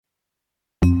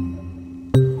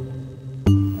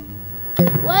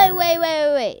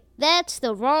Wait. That's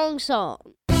the wrong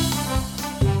song. Today!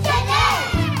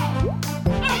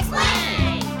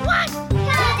 Explain! What?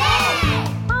 Today!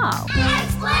 Oh,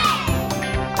 Explain!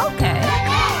 okay.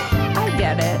 Today! I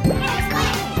get it.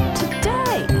 Explain!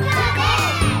 Today.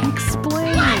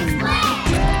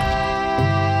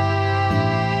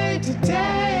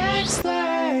 Today!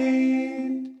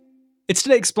 Explain. It's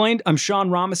Today Explained. I'm Sean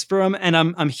Rameswaram, and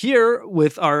I'm here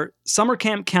with our summer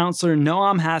camp counselor,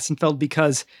 Noam Hassenfeld,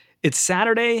 because it's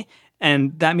Saturday,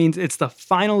 and that means it's the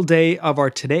final day of our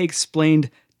Today Explained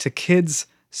to Kids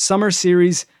summer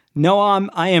series. Noam,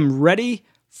 I am ready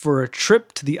for a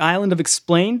trip to the island of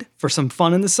Explained for some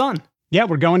fun in the sun. Yeah,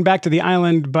 we're going back to the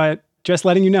island, but just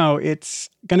letting you know, it's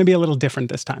going to be a little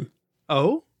different this time.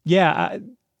 Oh? Yeah,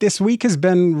 this week has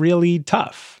been really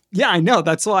tough. Yeah, I know.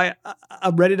 That's why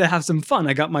I'm ready to have some fun.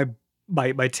 I got my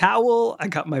towel. I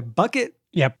got my bucket.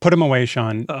 Yeah, put them away,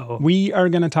 Sean. Oh. We are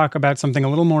going to talk about something a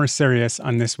little more serious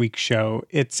on this week's show.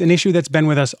 It's an issue that's been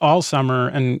with us all summer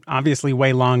and obviously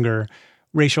way longer,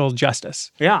 racial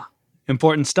justice. Yeah,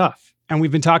 important stuff. And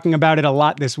we've been talking about it a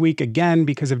lot this week, again,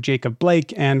 because of Jacob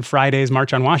Blake and Friday's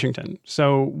March on Washington.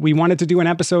 So we wanted to do an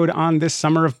episode on this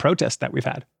summer of protest that we've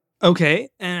had. Okay,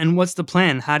 and what's the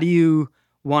plan? How do you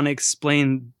want to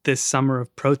explain this summer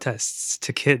of protests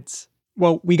to kids?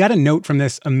 Well, we got a note from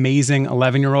this amazing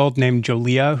 11-year-old named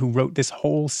Jolia who wrote this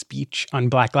whole speech on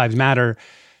Black Lives Matter.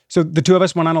 So the two of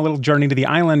us went on a little journey to the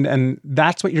island, and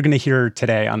that's what you're going to hear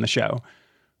today on the show.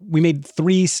 We made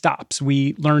 3 stops.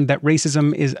 We learned that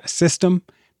racism is a system,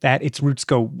 that its roots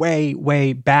go way,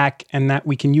 way back, and that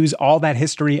we can use all that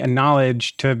history and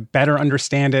knowledge to better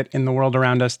understand it in the world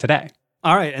around us today.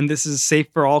 All right, and this is safe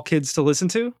for all kids to listen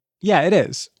to? Yeah, it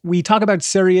is. We talk about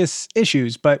serious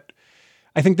issues, but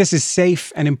I think this is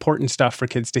safe and important stuff for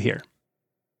kids to hear.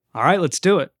 All right, let's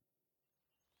do it.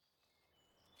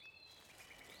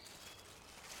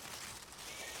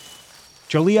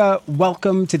 Jolia,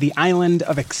 welcome to the island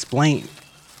of Explain.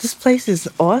 This place is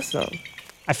awesome.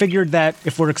 I figured that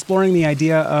if we're exploring the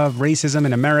idea of racism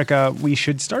in America, we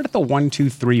should start at the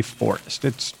 123 Forest.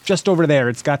 It's just over there.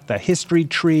 It's got the history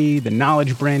tree, the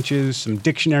knowledge branches, some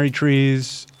dictionary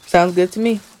trees. Sounds good to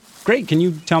me. Great. Can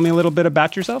you tell me a little bit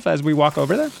about yourself as we walk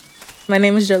over there? My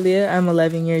name is Jolia. I'm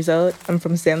 11 years old. I'm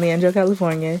from San Leandro,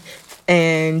 California.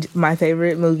 And my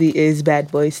favorite movie is Bad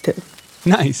Boys 2.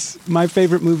 Nice. My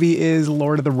favorite movie is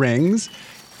Lord of the Rings.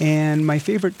 And my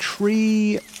favorite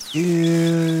tree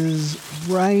is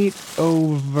right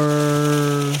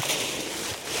over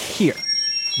here.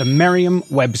 The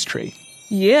Merriam-Webster tree.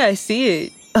 Yeah, I see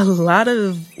it. A lot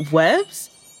of webs?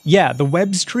 Yeah, the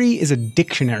Webster tree is a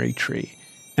dictionary tree.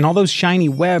 And all those shiny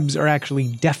webs are actually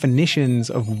definitions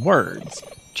of words.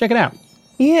 Check it out.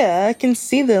 Yeah, I can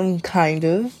see them, kind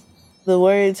of. The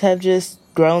words have just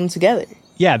grown together.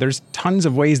 Yeah, there's tons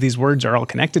of ways these words are all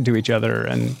connected to each other.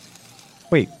 And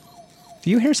wait, do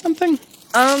you hear something?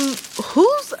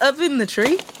 Who's up in the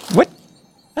tree? What?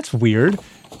 That's weird.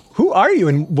 Who are you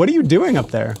and what are you doing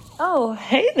up there? Oh,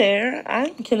 hey there.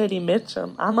 I'm Kennedy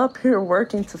Mitchum. I'm up here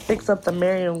working to fix up the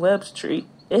Merriam-Webster tree.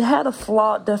 It had a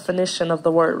flawed definition of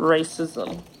the word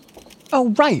racism. Oh,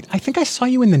 right. I think I saw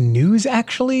you in the news,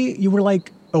 actually. You were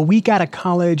like a week out of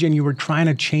college and you were trying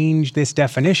to change this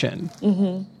definition.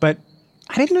 Mm-hmm. But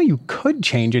I didn't know you could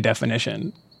change a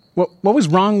definition. What was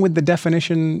wrong with the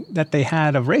definition that they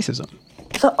had of racism?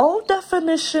 The old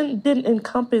definition didn't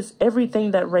encompass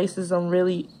everything that racism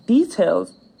really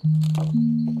details.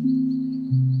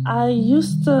 I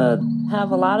used to have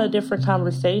a lot of different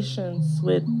conversations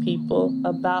with people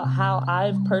about how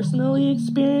I've personally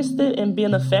experienced it and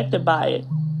been affected by it.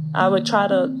 I would try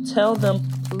to tell them,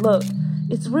 look,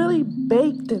 it's really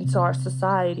baked into our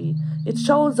society. It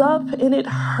shows up and it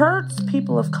hurts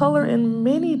people of color in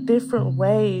many different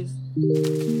ways.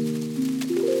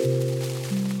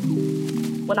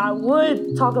 When I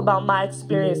would talk about my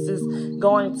experiences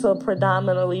going to a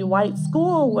predominantly white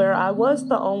school where I was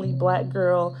the only black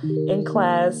girl in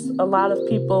class, a lot of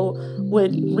people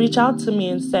would reach out to me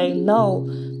and say, no,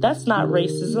 that's not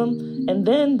racism. And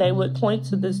then they would point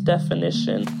to this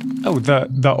definition. Oh,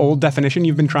 the old definition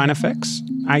you've been trying to fix?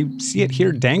 I see it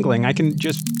here dangling. I can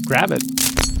just grab it.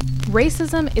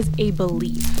 Racism is a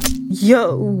belief.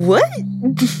 Yo, what?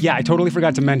 Yeah, I totally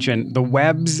forgot to mention the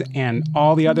webs and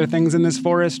all the other things in this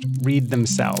forest read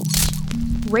themselves.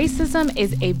 Racism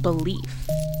is a belief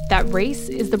that race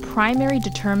is the primary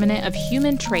determinant of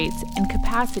human traits and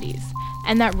capacities,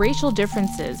 and that racial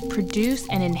differences produce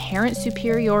an inherent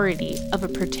superiority of a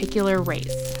particular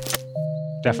race.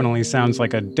 Definitely sounds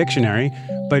like a dictionary,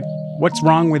 but what's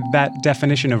wrong with that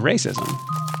definition of racism?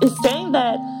 It's saying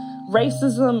that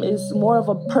racism is more of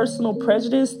a personal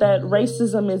prejudice, that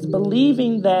racism is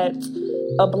believing that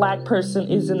a black person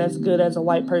isn't as good as a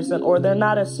white person, or they're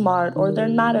not as smart, or they're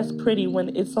not as pretty,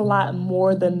 when it's a lot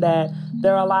more than that.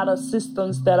 There are a lot of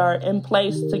systems that are in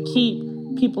place to keep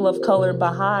people of color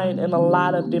behind in a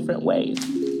lot of different ways.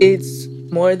 It's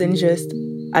more than just,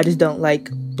 I just don't like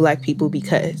black people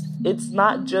because. It's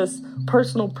not just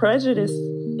personal prejudice,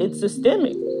 it's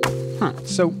systemic. Huh.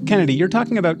 So, Kennedy, you're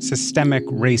talking about systemic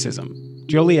racism.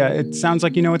 Julia, it sounds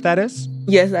like you know what that is?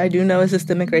 Yes, I do know what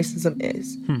systemic racism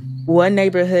is. One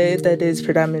neighborhood that is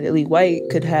predominantly white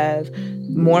could have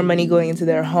more money going into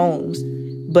their homes,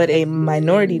 but a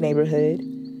minority neighborhood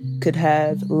could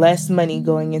have less money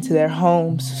going into their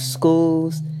homes,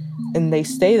 schools, and they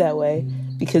stay that way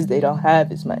because they don't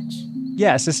have as much.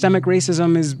 Yeah, systemic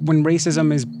racism is when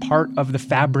racism is part of the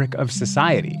fabric of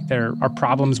society. There are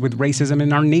problems with racism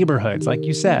in our neighborhoods, like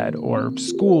you said, or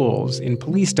schools, in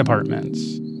police departments.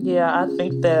 Yeah, I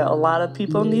think that a lot of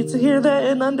people need to hear that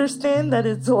and understand that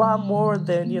it's a lot more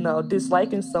than,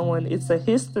 disliking someone. It's a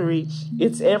history.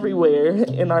 It's everywhere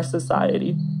in our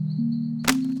society.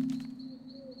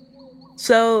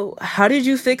 So, how did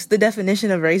you fix the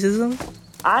definition of racism?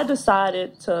 I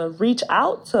decided to reach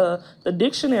out to the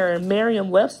dictionary and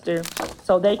Merriam-Webster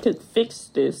so they could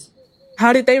fix this.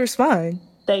 How did they respond?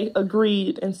 They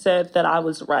agreed and said that I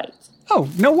was right. Oh,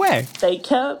 no way. They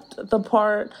kept the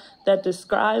part that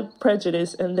described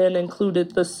prejudice and then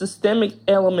included the systemic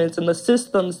elements and the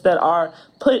systems that are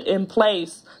put in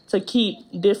place to keep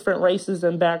different races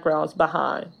and backgrounds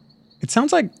behind. It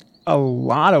sounds like a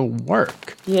lot of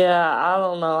work. Yeah, I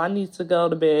don't know. I need to go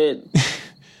to bed.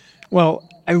 Well,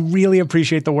 I really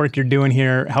appreciate the work you're doing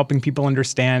here, helping people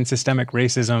understand systemic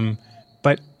racism.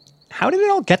 But how did it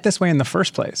all get this way in the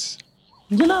first place?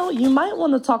 You might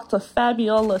want to talk to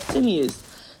Fabiola Phineas.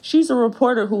 She's a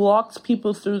reporter who walks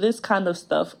people through this kind of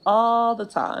stuff all the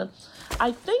time.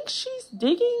 I think she's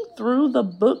digging through the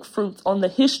book fruits on the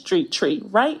history tree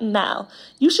right now.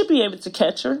 You should be able to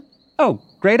catch her. Oh,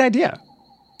 great idea.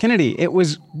 Kennedy, it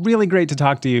was really great to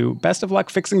talk to you. Best of luck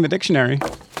fixing the dictionary.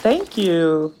 Thank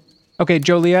you. Okay,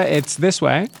 Jolia, it's this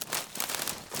way.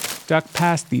 Duck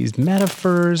past these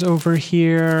metaphors over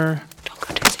here. Don't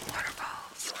go chasing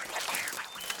waterfalls. My fire, my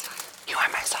wind. You are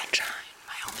my sunshine,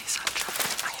 my only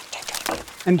sunshine. I am taking.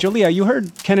 And Julia, you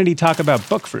heard Kennedy talk about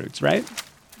book fruits, right?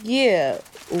 Yeah.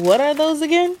 What are those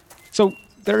again? So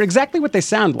they're exactly what they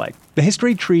sound like. The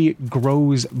history tree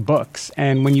grows books,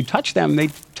 and when you touch them, they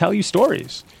tell you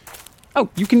stories. Oh,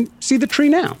 you can see the tree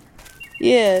now.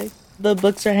 Yeah, the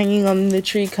books are hanging on the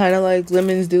tree kind of like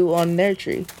lemons do on their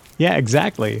tree. Yeah,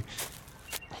 exactly.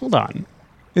 Hold on.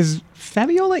 Is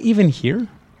Fabiola even here?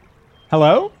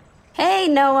 Hello? Hey,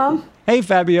 Noam. Hey,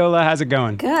 Fabiola, how's it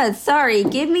going? Good. Sorry,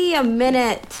 give me a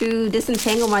minute to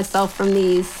disentangle myself from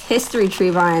these history tree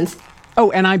vines.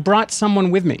 Oh, and I brought someone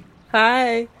with me.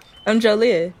 Hi, I'm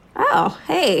Jolia. Oh,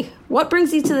 hey. What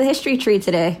brings you to the history tree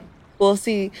today? Well,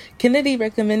 see, Kennedy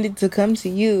recommended to come to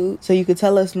you so you could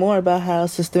tell us more about how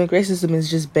systemic racism is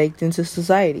just baked into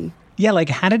society. Yeah, like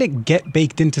how did it get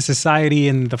baked into society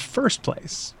in the first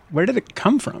place? Where did it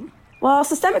come from? Well,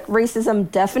 systemic racism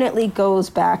definitely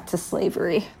goes back to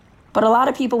slavery. But a lot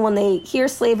of people, when they hear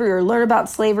slavery or learn about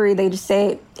slavery, they just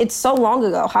say, it's so long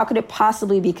ago. How could it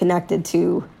possibly be connected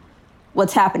to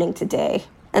what's happening today?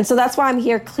 And so that's why I'm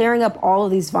here clearing up all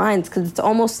of these vines, because it's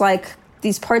almost like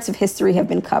these parts of history have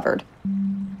been covered.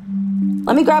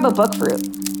 Let me grab a book fruit.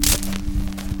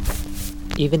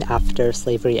 Even after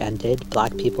slavery ended,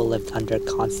 Black people lived under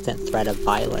constant threat of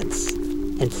violence,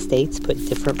 and states put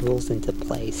different rules into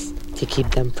place to keep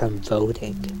them from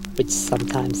voting, which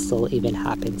sometimes still even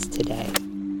happens today.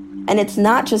 And it's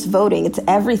not just voting, it's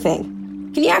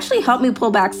everything. Can you actually help me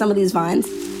pull back some of these vines?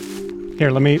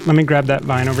 Here, let me grab that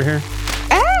vine over here.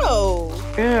 Ow!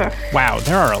 Ugh. Wow,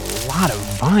 there are a lot of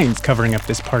vines covering up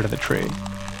this part of the tree.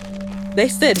 They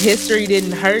said history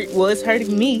didn't hurt. Well, it's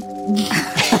hurting me.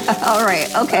 All right,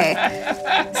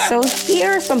 okay. So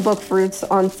here are some book fruits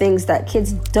on things that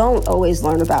kids don't always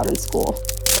learn about in school.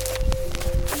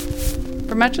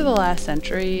 For much of the last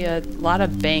century, a lot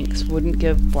of banks wouldn't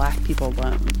give Black people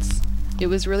loans. It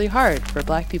was really hard for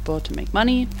Black people to make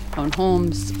money, own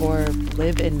homes, or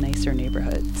live in nicer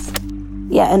neighborhoods.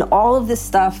 Yeah, and all of this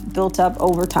stuff built up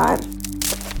over time.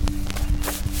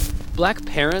 Black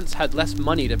parents had less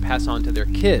money to pass on to their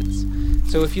kids.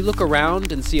 So if you look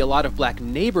around and see a lot of Black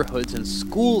neighborhoods and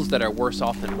schools that are worse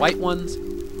off than white ones,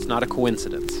 it's not a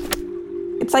coincidence.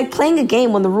 It's like playing a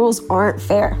game when the rules aren't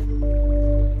fair.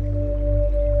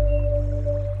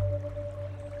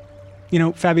 You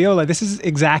know, Fabiola, this is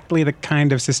exactly the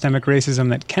kind of systemic racism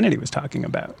that Kennedy was talking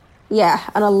about. Yeah,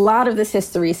 and a lot of this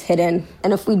history is hidden.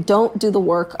 And if we don't do the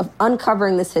work of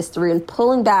uncovering this history and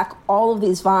pulling back all of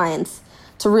these vines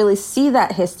to really see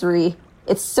that history,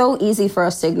 it's so easy for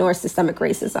us to ignore systemic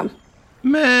racism.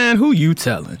 Man, who you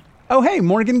telling? Oh, hey,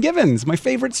 Morgan Givens, my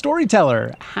favorite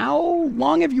storyteller. How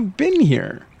long have you been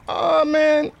here?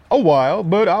 Man, a while,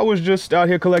 but I was just out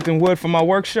here collecting wood for my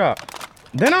workshop.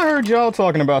 Then I heard y'all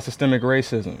talking about systemic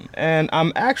racism, and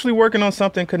I'm actually working on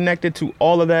something connected to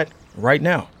all of that right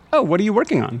now. Oh, what are you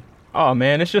working on? Oh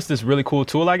man, it's just this really cool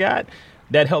tool I got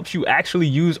that helps you actually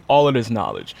use all of this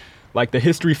knowledge. Like the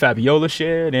history Fabiola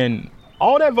shared and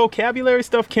all that vocabulary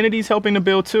stuff Kennedy's helping to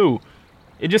build too.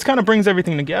 It just kind of brings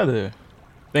everything together.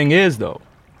 Thing is though,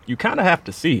 you kind of have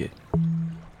to see it.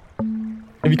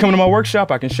 If you come to my workshop,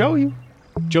 I can show you.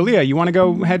 Julia, you want to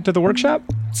go head to the workshop?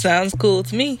 Sounds cool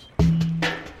to me.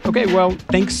 Okay, well,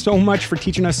 thanks so much for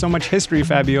teaching us so much history,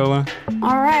 Fabiola.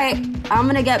 All right, I'm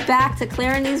gonna get back to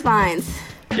clearing these vines.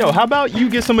 Yo, how about you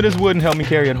get some of this wood and help me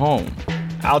carry it home?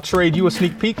 I'll trade you a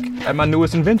sneak peek at my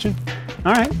newest invention.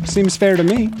 All right, seems fair to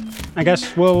me. I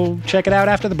guess we'll check it out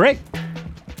after the break.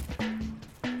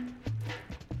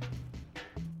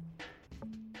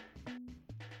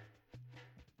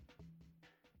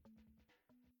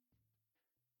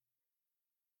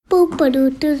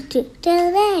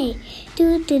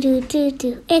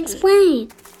 Explain.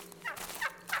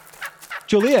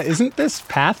 Julia, isn't this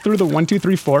path through the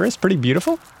 123 forest pretty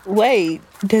beautiful? Wait,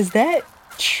 does that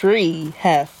tree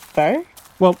have fur?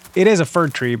 Well, it is a fir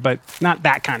tree, but not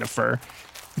that kind of fur.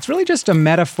 It's really just a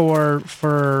metaphor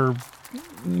for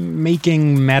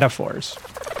making metaphors.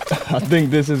 I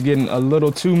think this is getting a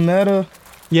little too meta.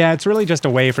 Yeah, it's really just a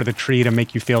way for the tree to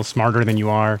make you feel smarter than you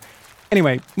are.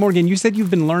 Anyway, Morgan, you said you've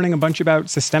been learning a bunch about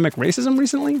systemic racism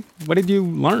recently? What did you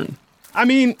learn? I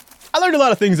mean, I learned a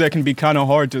lot of things that can be kind of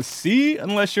hard to see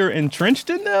unless you're entrenched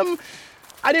in them.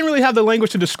 I didn't really have the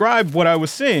language to describe what I was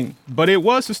seeing, but it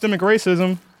was systemic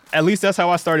racism. At least that's how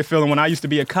I started feeling when I used to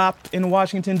be a cop in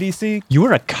Washington, D.C. You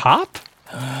were a cop?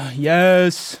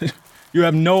 Yes. You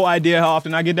have no idea how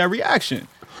often I get that reaction.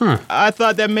 I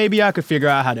thought that maybe I could figure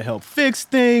out how to help fix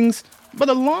things, but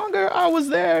the longer I was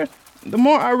there, the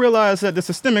more I realized that the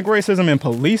systemic racism in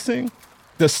policing,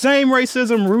 the same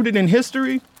racism rooted in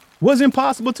history, was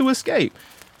impossible to escape.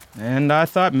 And I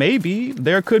thought maybe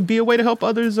there could be a way to help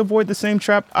others avoid the same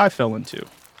trap I fell into.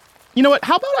 You know what?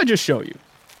 How about I just show you?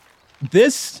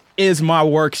 This is my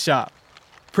workshop.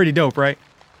 Pretty dope, right?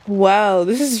 Wow,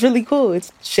 this is really cool.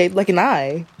 It's shaped like an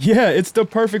eye. Yeah, it's the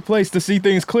perfect place to see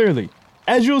things clearly.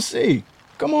 As you'll see.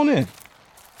 Come on in.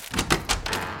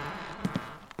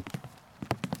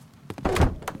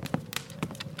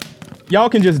 Y'all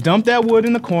can just dump that wood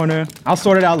in the corner. I'll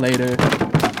sort it out later.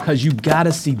 Because you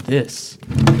gotta see this.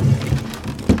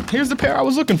 Here's the pair I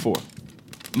was looking for.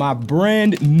 My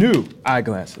brand new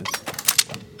eyeglasses.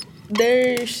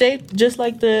 They're shaped just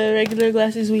like the regular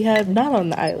glasses we have not on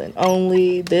the island.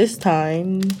 Only this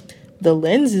time, the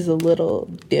lens is a little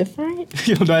different.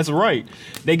 Yo, that's right.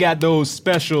 They got those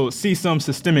special see some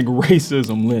systemic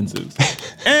racism lenses.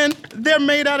 And they're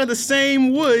made out of the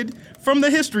same wood from the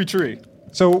history tree.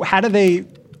 So how do they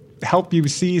help you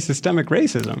see systemic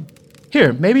racism?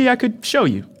 Here, maybe I could show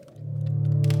you.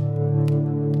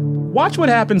 Watch what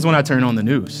happens when I turn on the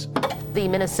news. The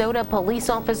Minnesota police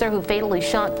officer who fatally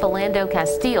shot Philando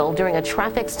Castile during a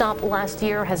traffic stop last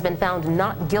year has been found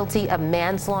not guilty of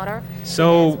manslaughter.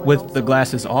 So, with the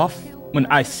glasses off, when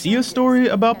I see a story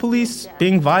about police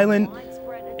being violent,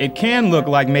 it can look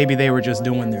like maybe they were just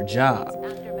doing their job.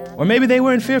 Or maybe they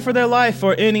were in fear for their life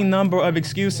or any number of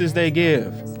excuses they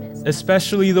give.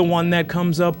 Especially the one that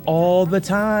comes up all the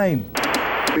time.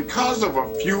 Because of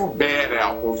a few bad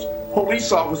apples,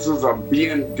 police officers are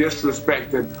being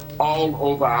disrespected all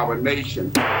over our nation.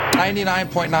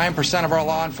 99.9% of our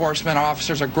law enforcement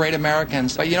officers are great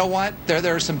Americans. But you know what?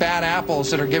 There are some bad apples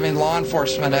that are giving law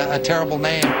enforcement a terrible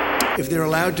name. If they're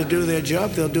allowed to do their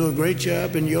job, they'll do a great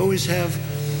job, and you always have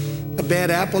a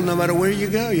bad apple no matter where you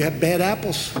go. You have bad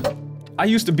apples. I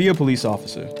used to be a police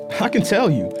officer. I can tell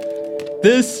you,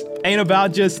 this ain't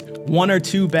about just one or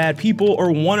two bad people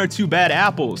or one or two bad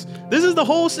apples. This is the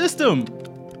whole system.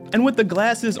 And with the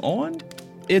glasses on,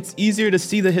 it's easier to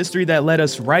see the history that led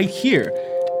us right here.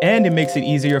 And it makes it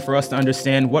easier for us to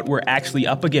understand what we're actually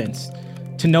up against.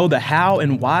 To know the how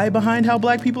and why behind how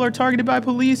black people are targeted by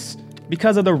police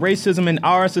because of the racism in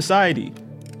our society.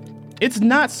 It's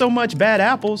not so much bad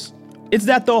apples. It's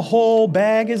that the whole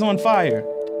bag is on fire.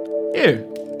 Here,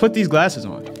 put these glasses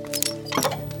on.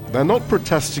 They're not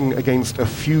protesting against a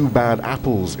few bad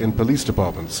apples in police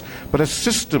departments, but a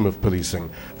system of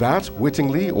policing that,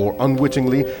 wittingly or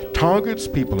unwittingly, targets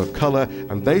people of color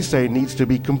and they say needs to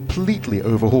be completely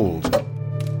overhauled.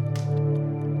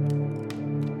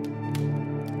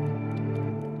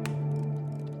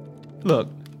 Look,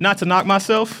 not to knock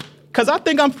myself, because I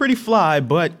think I'm pretty fly,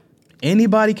 but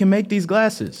anybody can make these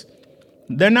glasses.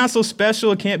 They're not so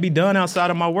special it can't be done outside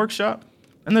of my workshop.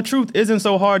 And the truth isn't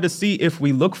so hard to see if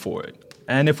we look for it,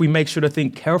 and if we make sure to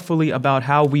think carefully about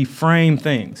how we frame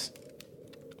things.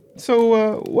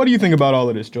 So, what do you think about all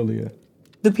of this, Jolia?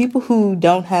 The people who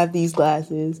don't have these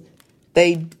glasses,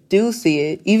 they do see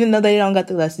it. Even though they don't got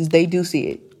the glasses, they do see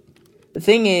it. The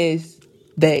thing is,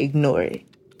 they ignore it.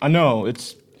 I know,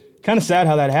 it's kind of sad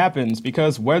how that happens,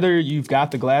 because whether you've got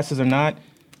the glasses or not,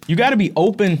 you got to be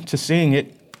open to seeing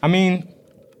it. I mean,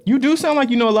 you do sound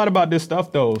like you know a lot about this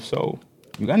stuff, though, so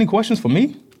you got any questions for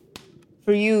me?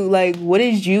 For you, like, what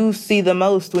did you see the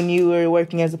most when you were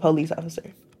working as a police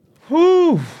officer?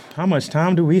 Whew, how much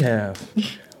time do we have?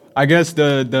 I guess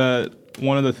the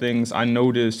one of the things I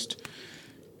noticed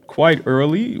quite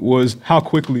early was how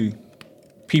quickly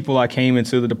people I came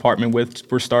into the department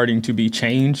with were starting to be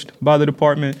changed by the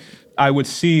department. I would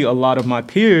see a lot of my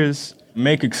peers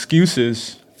make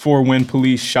excuses for when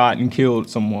police shot and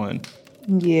killed someone.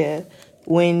 Yeah.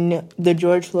 When the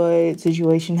George Floyd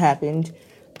situation happened,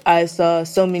 I saw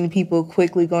so many people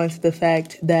quickly going to the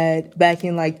fact that back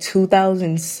in like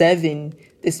 2007,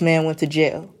 this man went to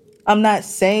jail. I'm not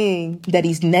saying that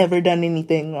he's never done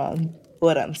anything wrong.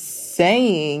 What I'm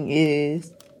saying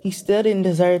is he still didn't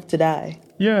deserve to die.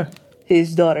 Yeah.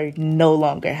 His daughter no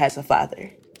longer has a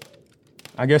father.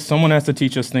 I guess someone has to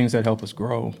teach us things that help us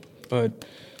grow. But,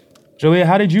 Julia,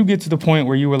 how did you get to the point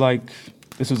where you were like,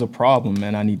 this is a problem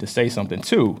and I need to say something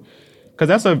too? Because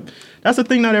that's a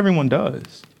thing not everyone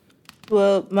does.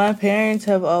 Well, my parents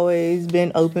have always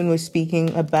been open with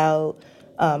speaking about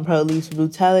police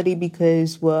brutality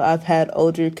because, well, I've had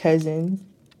older cousins.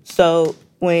 So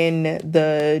when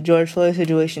the George Floyd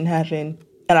situation happened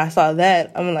and I saw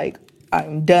that, I'm like,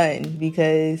 I'm done,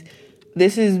 because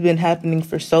this has been happening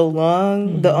for so long.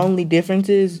 Mm-hmm. The only difference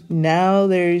is now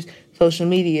there's social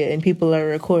media and people are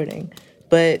recording.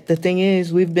 But the thing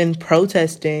is, we've been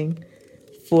protesting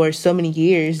for so many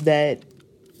years that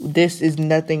this is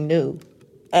nothing new.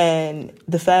 And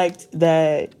the fact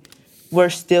that we're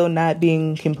still not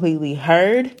being completely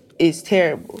heard is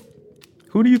terrible.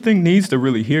 Who do you think needs to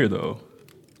really hear, though?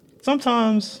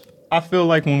 Sometimes I feel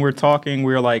like when we're talking,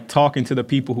 we're like talking to the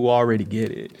people who already get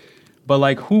it. But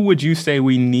like, who would you say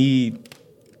we need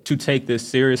to take this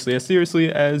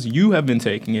seriously as you have been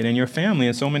taking it and your family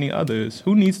and so many others?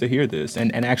 Who needs to hear this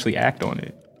and actually act on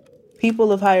it?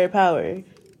 People of higher power,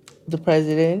 the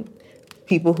president,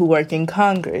 people who work in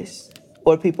Congress,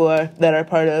 or people that are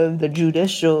part of the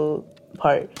judicial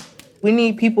part. We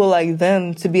need people like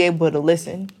them to be able to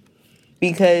listen,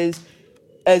 because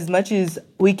as much as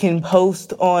we can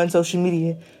post on social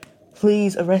media,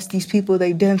 please arrest these people,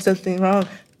 they've done something wrong,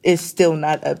 it's still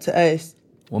not up to us.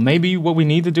 Well, maybe what we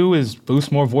need to do is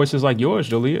boost more voices like yours,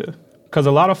 Julia, because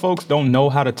a lot of folks don't know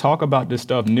how to talk about this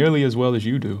stuff nearly as well as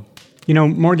you do. You know,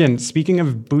 Morgan, speaking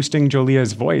of boosting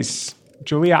Julia's voice,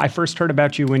 Julia, I first heard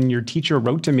about you when your teacher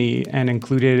wrote to me and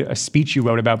included a speech you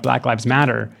wrote about Black Lives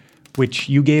Matter, which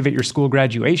you gave at your school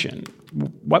graduation.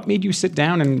 What made you sit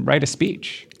down and write a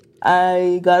speech?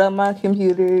 I got on my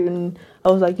computer and I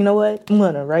was like, you know what? I'm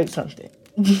going to write something.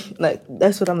 Like,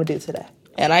 that's what I'm going to do today.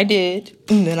 And I did.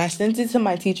 And then I sent it to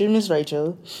my teacher, Miss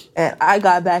Rachel, and I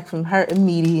got back from her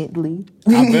immediately.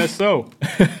 I bet so.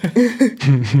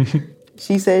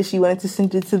 She said she wanted to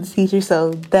send it to the teacher,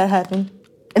 so that happened.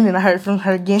 And then I heard from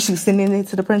her again. She was sending it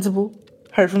to the principal.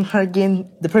 Heard from her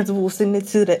again. The principal was sending it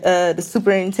to the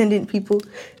superintendent people.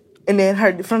 And then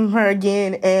heard from her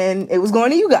again, and it was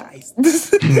going to you guys.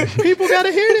 People got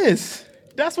to hear this.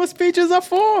 That's what speeches are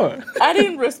for. I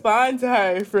didn't respond to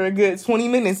her for a good 20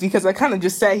 minutes because I kind of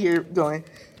just sat here going,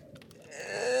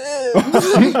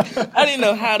 I didn't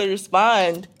know how to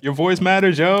respond. Your voice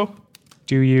matters, yo.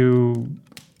 Do you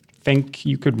think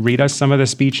you could read us some of the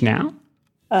speech now?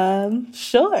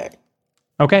 Sure.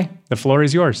 Okay, the floor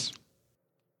is yours.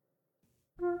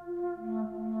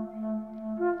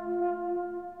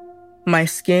 My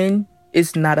skin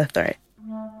is not a threat.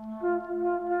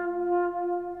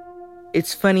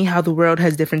 It's funny how the world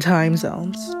has different time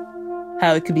zones.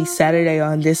 How it could be Saturday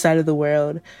on this side of the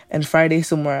world and Friday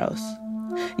somewhere else.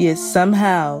 Yet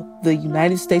somehow the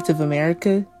United States of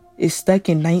America is stuck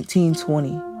in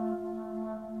 1920.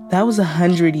 That was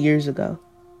 100 years ago.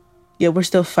 Yet we're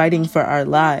still fighting for our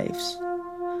lives,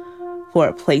 for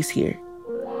a place here.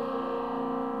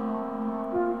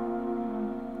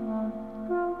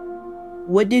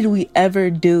 What did we ever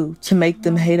do to make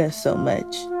them hate us so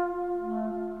much?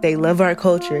 They love our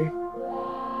culture.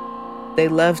 They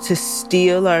love to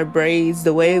steal our braids,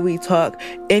 the way we talk,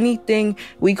 anything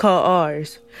we call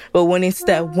ours. But when it's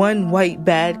that one white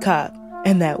bad cop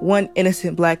and that one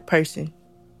innocent black person,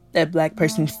 that black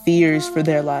person fears for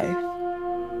their life.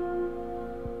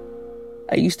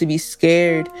 I used to be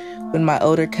scared when my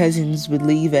older cousins would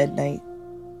leave at night.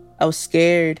 I was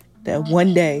scared that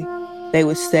one day they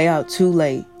would stay out too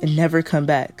late and never come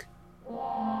back.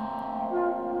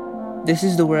 This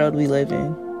is the world we live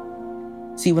in.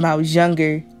 See, when I was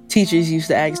younger, teachers used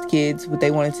to ask kids what they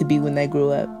wanted to be when they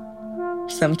grew up.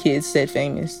 Some kids said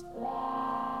famous.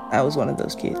 I was one of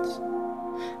those kids.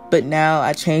 But now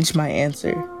I changed my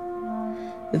answer.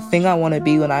 The thing I want to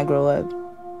be when I grow up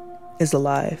is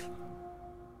alive.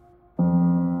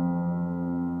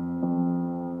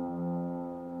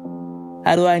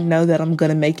 How do I know that I'm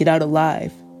gonna make it out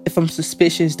alive if I'm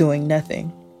suspicious doing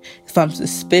nothing? If I'm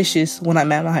suspicious when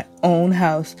I'm at my own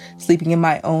house, sleeping in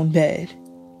my own bed?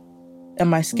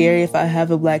 Am I scary if I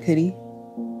have a black hoodie?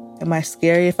 Am I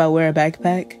scary if I wear a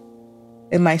backpack?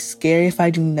 Am I scary if I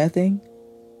do nothing?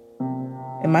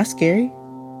 Am I scary?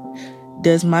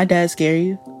 Does my dad scare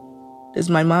you? Does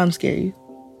my mom scare you?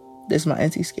 Does my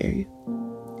auntie scare you?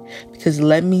 Because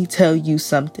let me tell you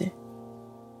something.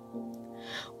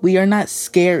 We are not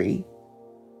scary.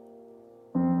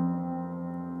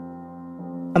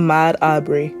 Ahmaud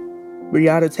Arbery,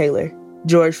 Breonna Taylor,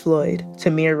 George Floyd,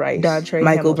 Tamir Rice, Dontre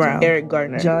Michael Hamilton, Brown, Eric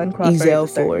Garner, John Crawford, Ezell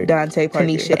Ford, Dante Parker,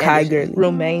 Tanisha Akai Gurley,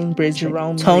 Romaine Bridger,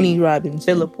 Jerome Tony Robbins,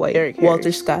 Philip White, Eric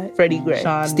Walter Scott, Freddie Gray,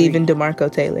 Sean Stephen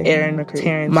DeMarco Taylor, Aaron McCree,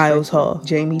 Terrence Miles Hall,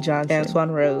 Jamie Johnson, Antoine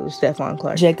Rose, Stephon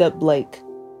Clark, Jacob Blake.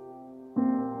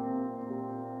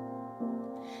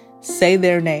 Say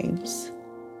their names.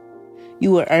 You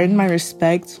will earn my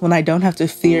respect when I don't have to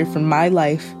fear for my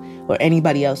life or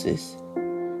anybody else's.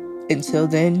 Until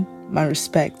then, my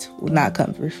respect will not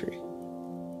come for free.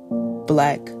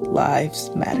 Black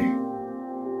Lives Matter.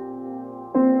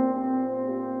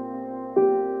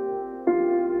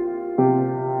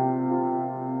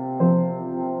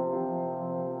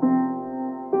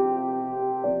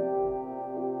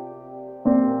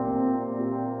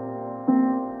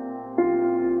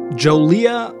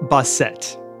 Jolia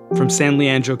Bassett from San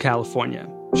Leandro, California.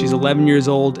 She's 11 years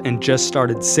old and just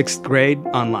started 6th grade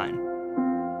online.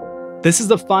 This is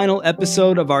the final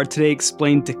episode of our Today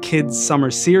Explained to Kids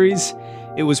summer series.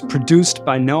 It was produced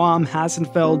by Noam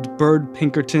Hassenfeld, Bird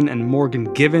Pinkerton, and Morgan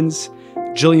Givens.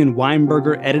 Jillian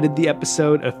Weinberger edited the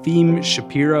episode, Afim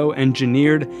Shapiro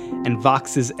engineered, and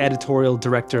Vox's editorial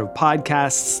director of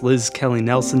podcasts, Liz Kelly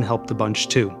Nelson, helped a bunch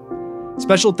too.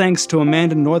 Special thanks to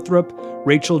Amanda Northrup,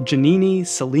 Rachel Giannini,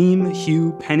 Salim,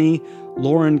 Hugh Penny,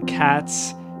 Lauren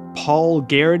Katz, Paul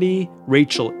Garrity,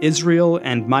 Rachel Israel,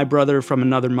 and my brother from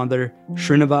another mother,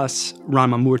 Srinivas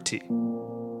Ramamurthy.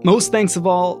 Most thanks of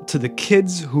all to the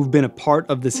kids who've been a part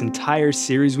of this entire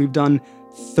series. We've done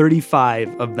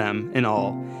 35 of them in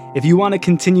all. If you want to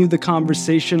continue the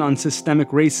conversation on systemic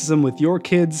racism with your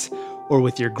kids or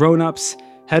with your grown-ups,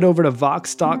 head over to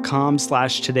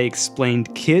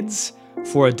vox.com/todayexplainedkids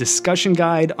for a discussion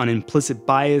guide on implicit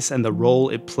bias and the role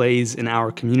it plays in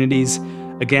our communities.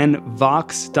 Again,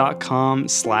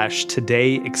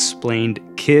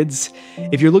 vox.com/todayexplainedkids.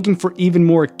 If you're looking for even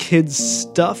more kids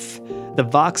stuff, the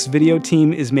Vox video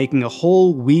team is making a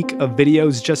whole week of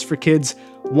videos just for kids.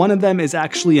 One of them is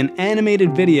actually an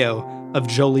animated video of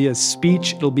Jolia's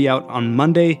speech. It'll be out on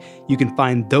Monday. You can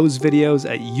find those videos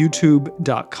at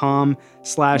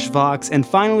youtube.com/Vox. And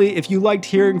finally, if you liked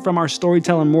hearing from our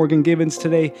storyteller Morgan Givens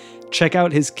today, check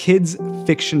out his kids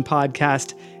fiction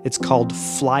podcast. It's called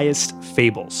Flyest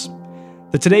Fables.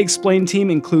 The Today Explained team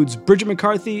includes Bridget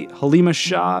McCarthy, Halima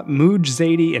Shah, Mooj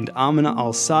Zaidi, and Amina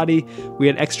Al-Sadi. We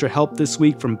had extra help this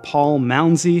week from Paul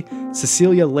Mounsey.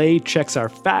 Cecilia Lay checks our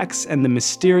facts, and the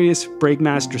mysterious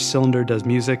Breakmaster Cylinder does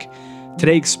music.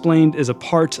 Today Explained is a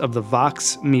part of the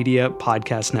Vox Media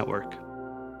Podcast Network.